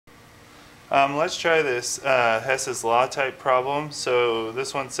Let's try this Hess's law type problem. So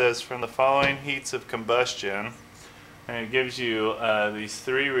this one says from the following heats of combustion, and it gives you these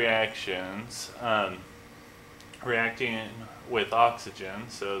three reactions reacting with oxygen,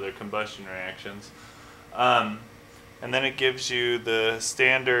 so they're combustion reactions. And then it gives you the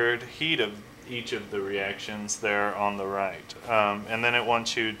standard heat of each of the reactions there on the right. And then it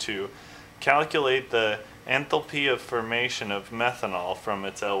wants you to calculate the enthalpy of formation of methanol from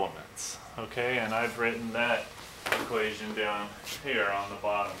its elements. Okay, and I've written that equation down here on the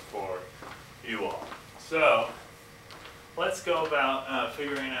bottom for you all. So let's go about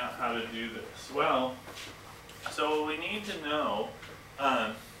figuring out how to do this. Well, so what we need to know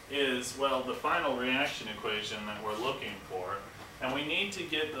is, well, the final reaction equation that we're looking for, and we need to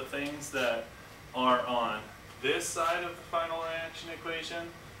get the things that are on this side of the final reaction equation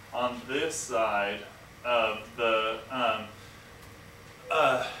on this side of the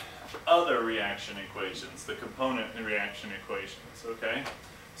other reaction equations, the component reaction equations, okay?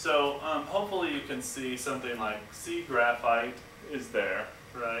 So hopefully you can see something like C graphite is there,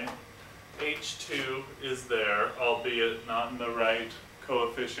 right? H2 is there, albeit not in the right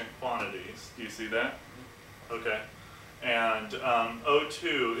coefficient quantities. Do you see that? Okay. And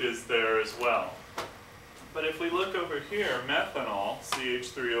O2 is there as well. But if we look over here, methanol,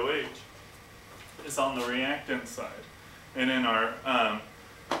 CH3OH, is on the reactant side. And in our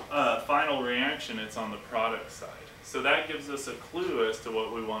final reaction, it's on the product side. So that gives us a clue as to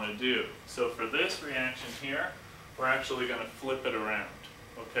what we want to do. So for this reaction here, we're actually going to flip it around.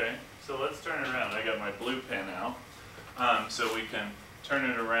 Okay? So let's turn it around. I got my blue pen out. So we can turn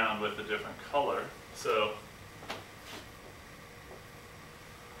it around with a different color. So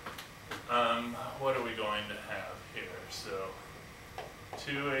what are we going to have here? So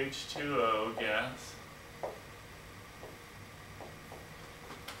 2H2O gas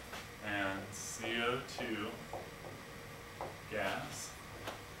and CO2 gas,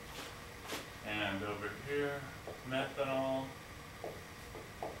 and over here methanol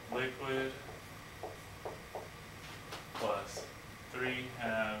liquid plus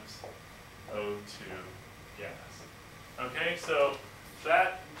 3/2 O2 gas. Okay, so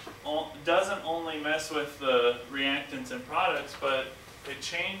that doesn't only mess with the reactants and products, but it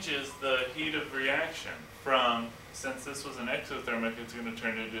changes the heat of reaction from, since this was an exothermic, it's going to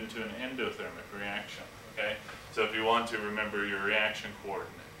turn it into an endothermic reaction. Okay, so if you want to remember your reaction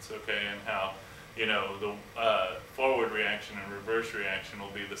coordinates, okay, and how, you know, the forward reaction and reverse reaction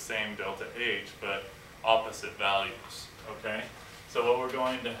will be the same delta H, but opposite values. Okay, so what we're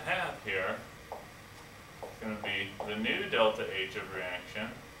going to have here is going to be the new delta H of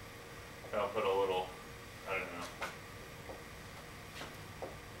reaction. I'll put a little, I don't know.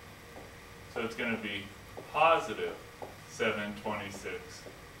 So it's going to be positive 726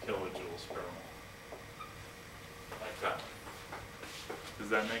 kilojoules per mole. Like that. Does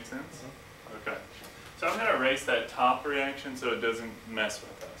that make sense? Okay. So I'm going to erase that top reaction so it doesn't mess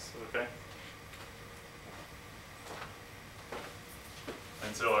with us. Okay?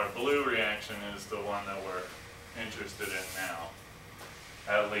 And so our blue reaction is the one that we're interested in now.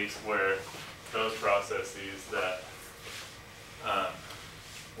 At least where those processes that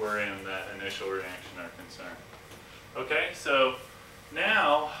were in that initial reaction are concerned. Okay, so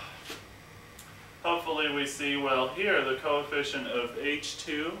now hopefully we see, well, here the coefficient of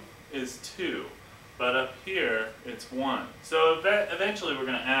H2 is 2, but up here it's 1. So eventually we're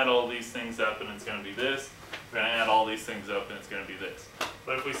going to add all these things up and it's going to be this. We're going to add all these things up and it's going to be this.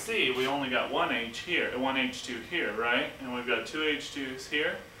 But if we see, we only got one H2 here, right? And we've got two H2s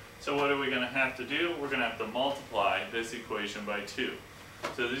here. So what are we going to have to do? We're going to have to multiply this equation by 2.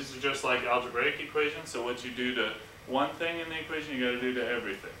 So these are just like algebraic equations. So what you do to one thing in the equation, you got to do to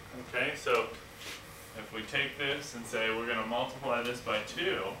everything. Okay? So if we take this and say we're going to multiply this by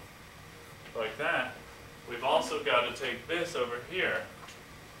 2, like that, we've also got to take this over here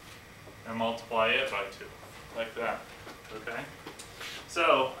and multiply it by 2, like that. Okay?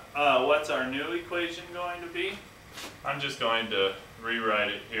 So what's our new equation going to be? I'm just going to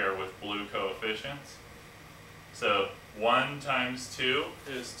rewrite it here with blue coefficients. So 1 times 2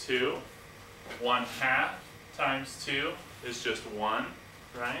 is 2. 1/2 times 2 is just 1,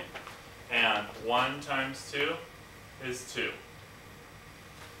 right? And 1 times 2 is 2.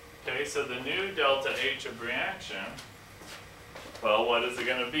 Okay, so the new delta H of reaction, well, what is it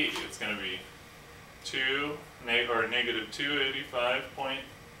going to be? It's going to be negative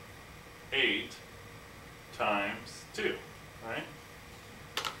 285.8 times 2, right?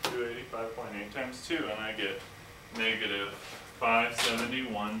 285.8 times 2, and I get negative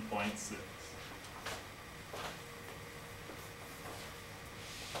 571.6.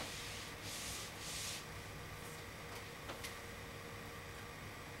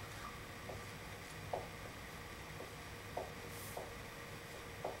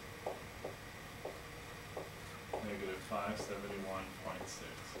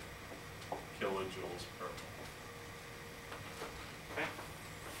 kilojoules per mole. Okay.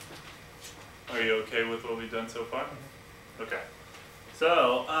 Are you okay with what we've done so far? Okay.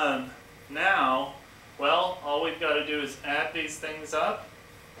 So, now, well, all we've got to do is add these things up,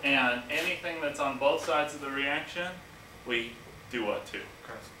 and anything that's on both sides of the reaction, we do what to?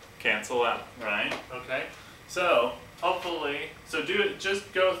 Cancel out, right? Okay. So, hopefully,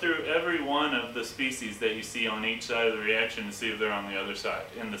 just go through every one of the species that you see on each side of the reaction and see if they're on the other side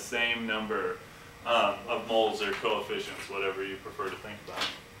in the same number of moles or coefficients, whatever you prefer to think about.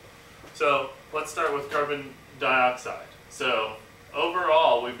 So, let's start with carbon dioxide. So,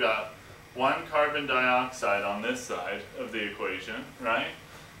 overall, we've got one carbon dioxide on this side of the equation, right?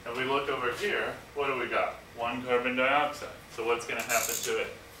 And we look over here, what do we got? One carbon dioxide. So what's going to happen to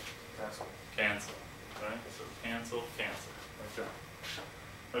it? Cancel. Cancel, right? So cancel, cancel. Okay.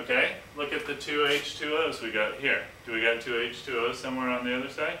 Okay, look at the two H2Os we got here. Do we got two H2Os somewhere on the other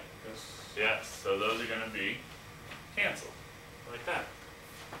side? Yes. Yes, so those are going to be canceled, like that.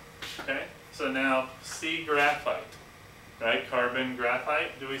 Okay, so now C graphite, right? Carbon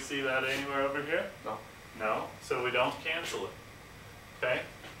graphite, do we see that anywhere over here? No. No, so we don't cancel it. Okay,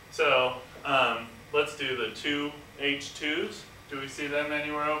 so let's do the two H2s. Do we see them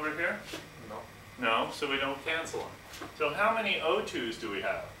anywhere over here? No. No, so we don't cancel them. So how many O2s do we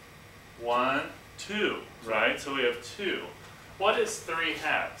have? 1, 2, right? So we have 2. What is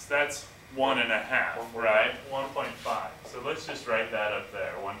 3/2? That's 1.5, right? 1.5. So let's just write that up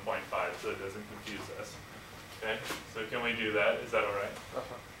there, 1.5, so it doesn't confuse us. Okay, so can we do that? Is that all right?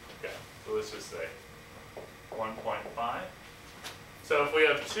 Okay, so let's just say 1.5. So if we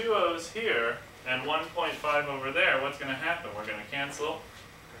have two O's here and 1.5 over there, what's going to happen? We're going to cancel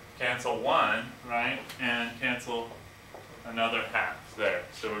 1, right? And cancel another half there.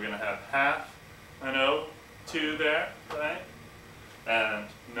 So we're going to have half an O2 there, right? And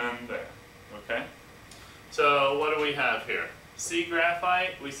none there, okay? So what do we have here? C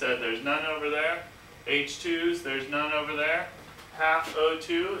graphite, we said there's none over there. H2s, there's none over there. Half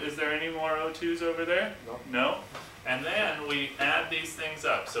O2, is there any more O2s over there? No. No? And then we add these things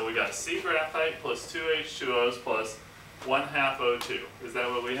up. So we got C graphite plus 2 H2Os plus 1/2 O2. Is that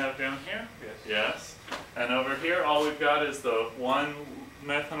what we have down here? Yes. Yes. And over here, all we've got is the one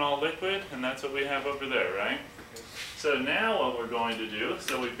methanol liquid, and that's what we have over there, right? Yes. So now what we're going to do,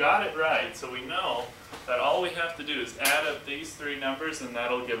 so we've got it right, so we know that all we have to do is add up these three numbers, and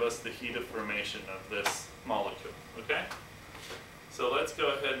that'll give us the heat of formation of this molecule, okay? So let's go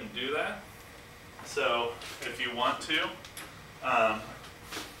ahead and do that. So if you want to,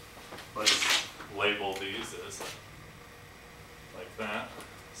 let's label these as like that.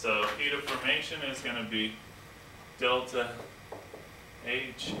 So heat of formation is going to be delta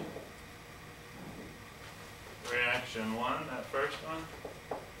H reaction 1, that first one,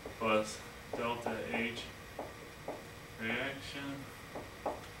 plus delta H reaction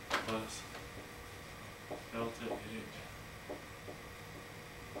plus delta H.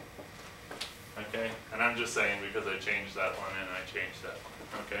 Okay, and I'm just saying because I changed that one and I changed that one,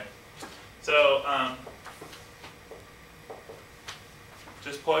 okay? So,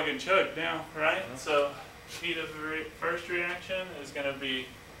 just plug and chug now, right? So, heat of the first reaction is going to be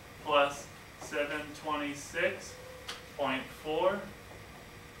plus 726.4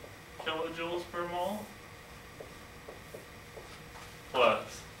 kilojoules per mole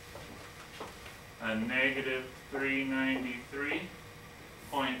plus a negative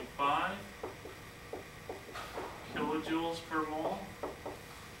 393.5 kilojoules per mole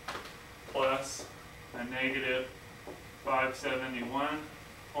plus a negative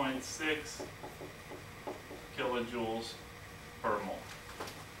 571.6 kilojoules per mole.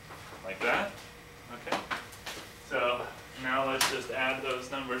 Like that? Okay. So now let's just add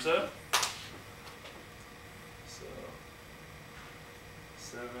those numbers up. So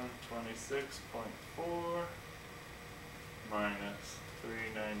 726.4 minus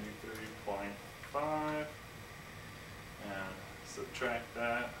 393.5 and subtract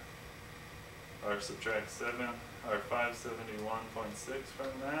that, or subtract 571.6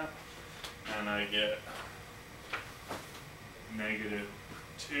 from that, and I get negative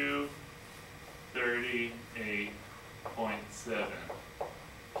 238.7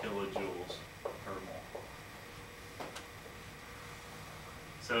 kilojoules per mole.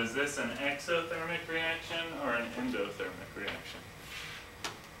 So is this an exothermic reaction or an endothermic reaction?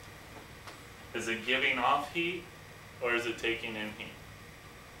 Is it giving off heat or is it taking in heat?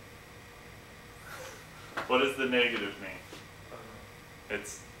 What does the negative mean?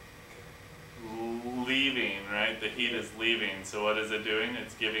 It's leaving, right? The heat is leaving, so what is it doing?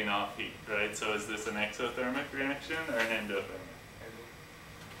 It's giving off heat, right? So is this an exothermic reaction or an endothermic?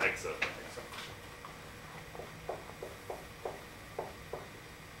 Exothermic.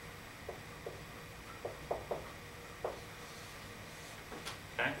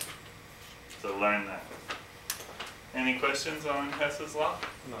 Okay, so learn that. Any questions on Hess's law?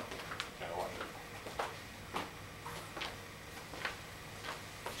 No.